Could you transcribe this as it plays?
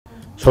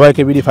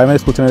সবাইকে BD primary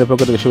school চ্যানেলের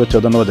পক্ষ থেকে শুভেচ্ছা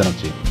ও ধন্যবাদ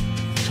জানাচ্ছি।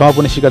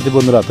 সমাপনী শিক্ষার্থী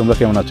বন্ধুরা, তোমরা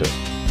কেমন আছো?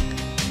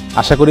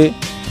 আশা করি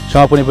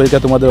সমাপনী পরীক্ষা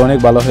তোমাদের অনেক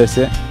ভালো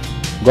হয়েছে।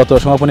 গত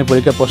সমাপনী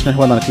পরীক্ষার প্রশ্নের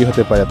সমাধান কী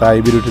হতে পারে তা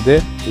এই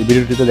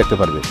ভিডিওটিতে দেখতে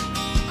পারবে।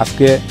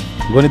 আজকে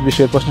গণিত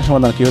বিষয়ের প্রশ্নের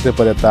সমাধান কী হতে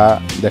পারে তা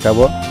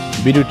দেখাবো।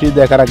 ভিডিওটি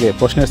দেখার আগে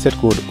প্রশ্নের সেট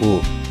কোড ও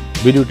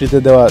ভিডিওটিতে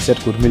দেওয়া সেট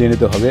কোড মিলিয়ে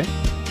নিতে হবে।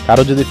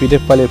 কারো যদি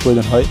পিডিএফ ফাইলের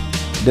প্রয়োজন হয়,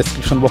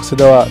 ডেসক্রিপশন বক্সে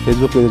দেওয়া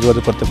ফেসবুক পেজে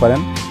যোগাযোগ করতে পারেন।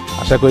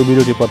 আশা করি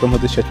ভিডিওটি প্রথম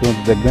হতে শেষ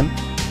পর্যন্ত দেখবেন।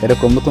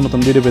 এরকম নতুন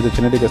নতুন ভিডিও পেতে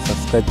চ্যানেলটিকে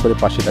সাবস্ক্রাইব করে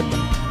পাশে থাকবেন।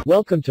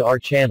 Welcome to our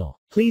channel.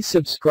 Please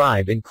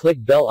subscribe and click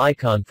bell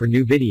icon for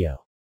new video.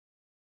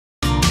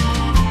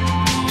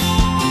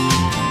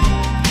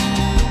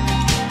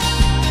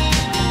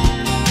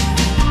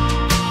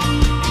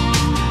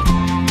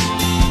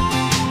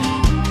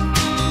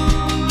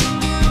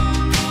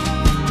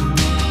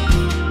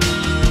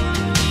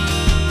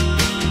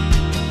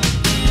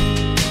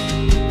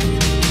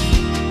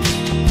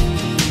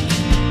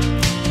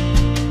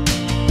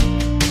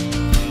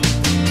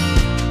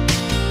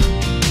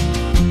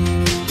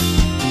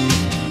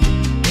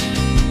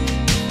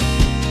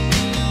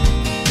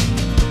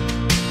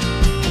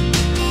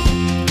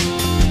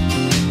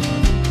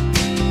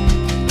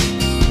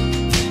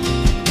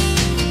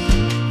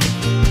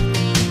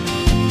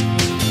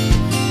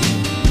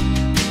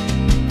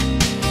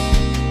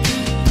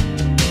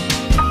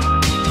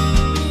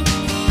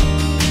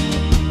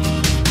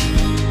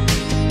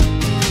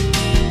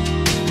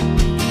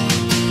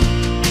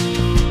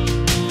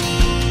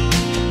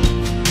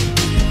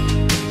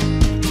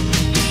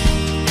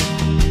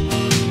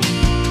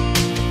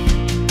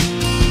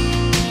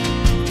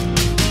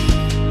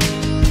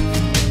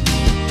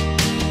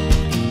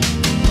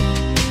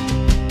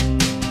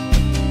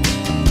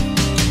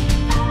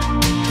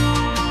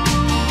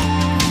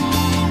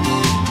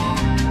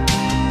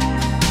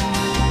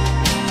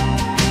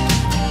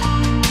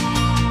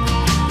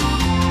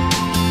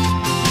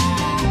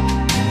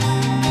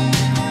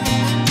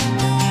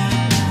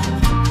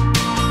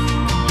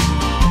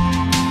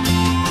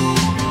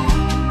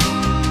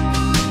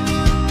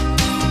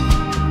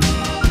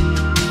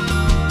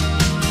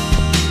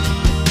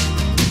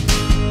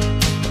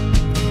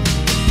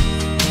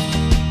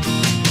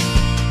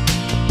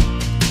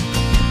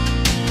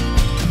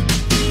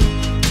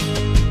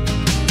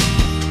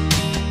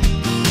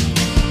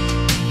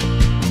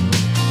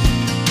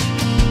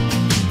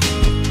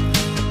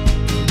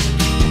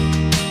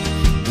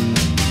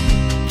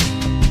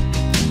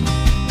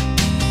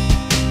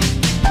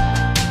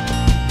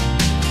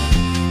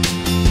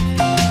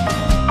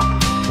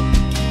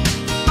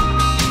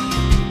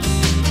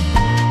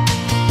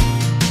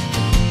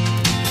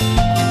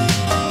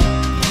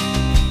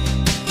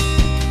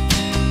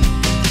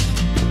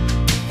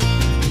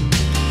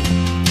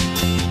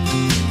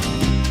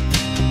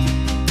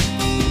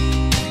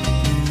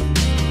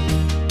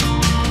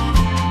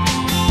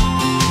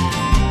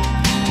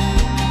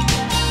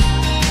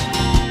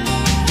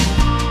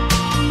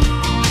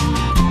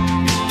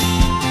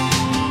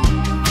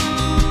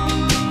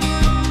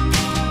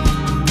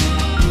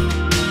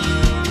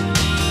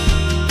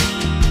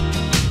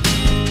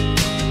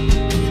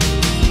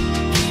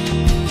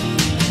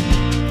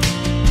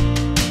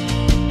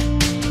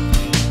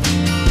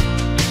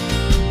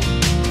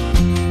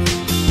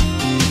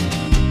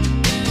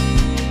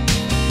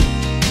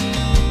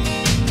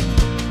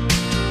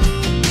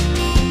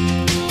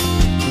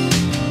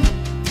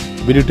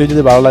 ভিডিওটি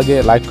যদি ভালো লাগে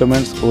লাইক,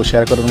 কমেন্টস ও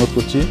শেয়ার করার অনুরোধ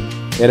করছি।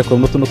 এরকম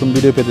নতুন নতুন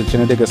ভিডিও পেতে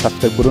চ্যানেলটিকে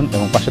সাবস্ক্রাইব করুন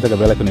এবং পাশে থাকা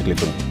বেল আইকনে ক্লিক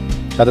করুন।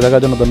 সাথে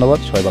থাকার জন্য ধন্যবাদ।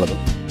 সবাই ভালো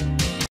থাকুন।